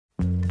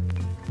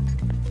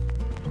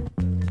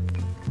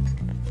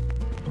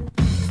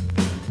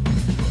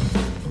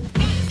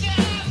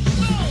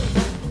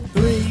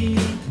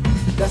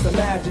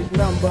magic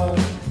number.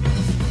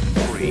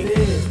 Yes, it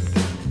is.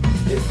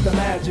 It's the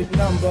magic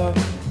number.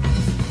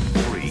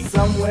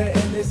 Somewhere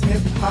in this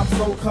hip-hop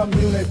soul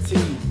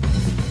community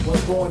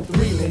was born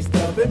three, they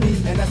stub at me,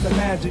 and that's the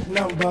magic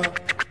number.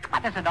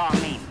 What does it all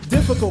mean?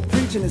 Difficult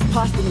preaching is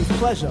posthumous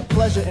pleasure.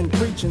 Pleasure in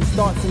preaching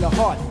starts in the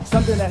heart.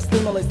 Something that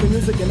stimulates the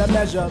music in a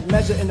measure.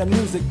 Measure in the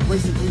music,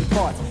 racing three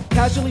parts.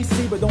 Casually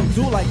see but don't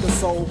do like the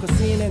soul. Cause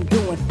seeing and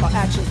doing are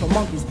actions for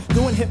monkeys.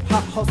 Doing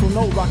hip-hop hustle,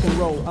 no rock and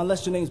roll.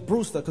 Unless your name's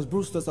Brewster, cause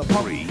Brewster's a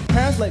punk.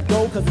 Parents let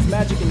go cause it's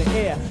magic in the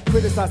air.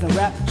 Criticizing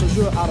rap shows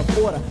you're out of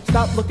order.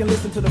 Stop looking,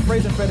 listen to the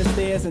phrase and Fred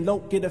Astaire. And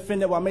don't get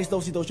offended while Mace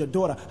Dosey does your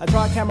daughter. A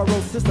tri-camera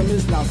roll system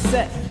is now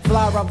set.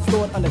 Fly around the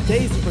store under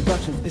Daisy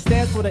Productions. It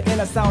stands for the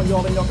inner sound,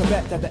 y'all, and y'all can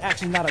bet that the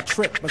action's not a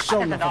trick, but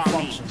show enough a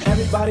function.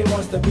 Everybody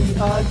wants to be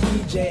a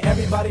DJ,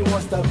 everybody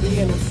wants to be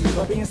an MC,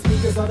 but being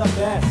speakers are the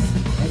best,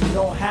 and you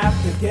don't have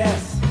to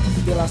guess.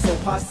 De La Soul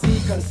Posse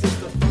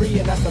consists of three,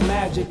 and that's the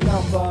magic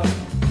number.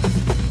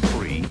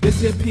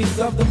 This here piece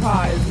of the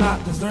pie is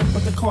not dessert,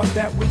 but the cost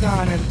that we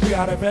dine. And 3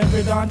 out of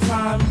every darn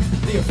time,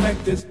 the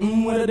effect is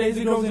when a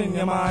daisy grows in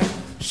your mind.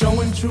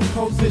 Showing true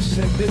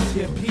position, this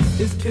here piece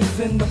is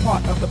kissing the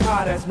part of the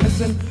pie that's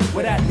missing,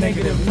 where that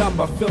negative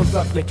number fills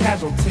up your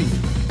casualty.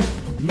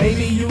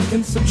 Maybe you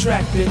can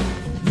subtract it,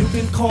 you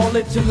can call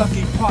it your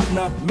lucky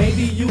partner,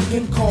 maybe you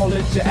can call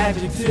it your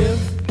adjective.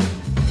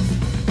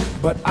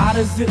 But odd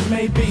as it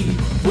may be,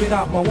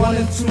 without my 1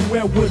 and 2,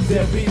 where would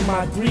there be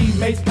my 3?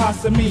 Mace,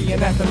 Pasta, me,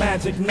 and that's the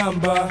magic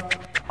number.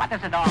 What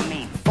does it all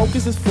mean?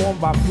 Focus is formed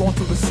by flaunt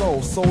of the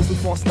soul. Souls who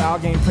form style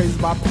gain praises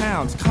by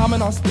pounds.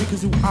 Comment on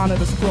speakers who honor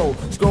the scroll.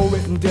 Scroll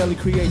written daily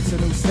creates a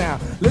new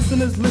sound.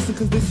 Listeners listen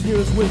cause this here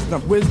is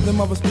wisdom.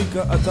 Wisdom of a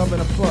speaker, a dove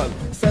and a plug.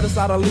 Set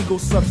aside a legal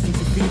substance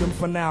to feed them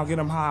for now. Get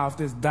them high off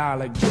this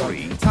dialect drug.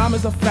 Time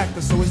is a factor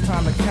so it's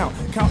time to count.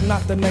 Count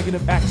not the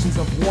negative actions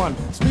of one.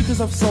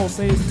 Speakers of soul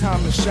say it's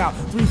time to shout.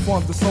 3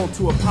 forms the soul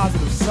to a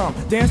positive sum.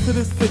 Dance to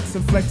this fix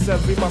and flex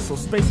every muscle.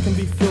 Space can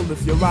be filled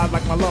if you ride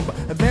like my lumber.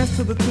 Advance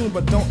to the tune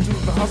but don't do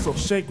the hustle.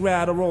 Shake,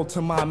 rattle, roll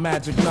to my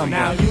magic number.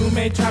 Now you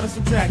may try to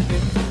subtract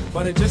it,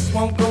 but it just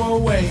won't go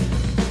away.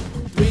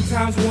 3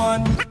 times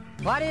 1.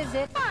 What is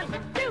it? 1,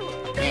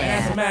 2, 3.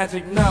 That's a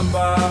magic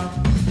number.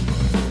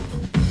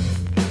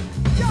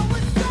 Yo,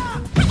 what's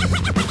up?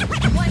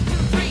 1, 2,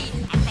 3.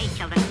 I say,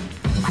 children,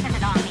 what does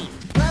it all mean?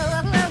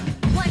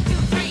 1, 2,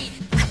 3.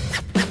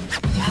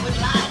 I was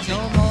lying. No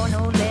more,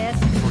 no less.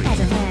 That's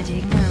a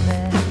magic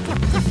number.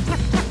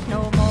 No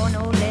more,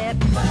 no less.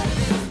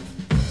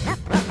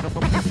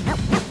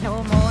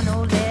 No more,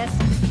 no less.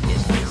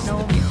 No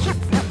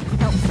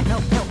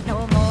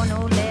more,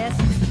 no less.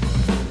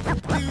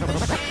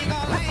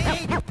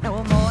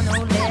 No more, no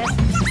less.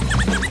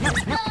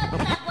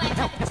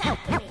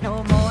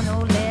 No more, no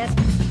less.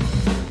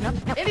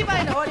 Anybody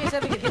in the audience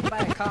ever get hit by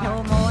a car?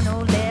 No more, no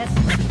less.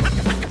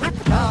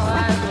 All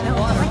right, no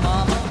water,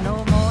 mama. No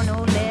more,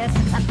 no less.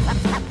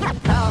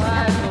 All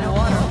right, no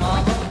water,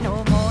 mama. No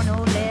more,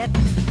 no less.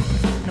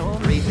 No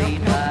Repeat,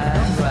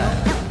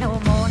 right. no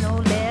more, no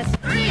less.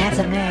 That's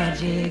a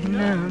magic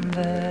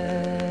number.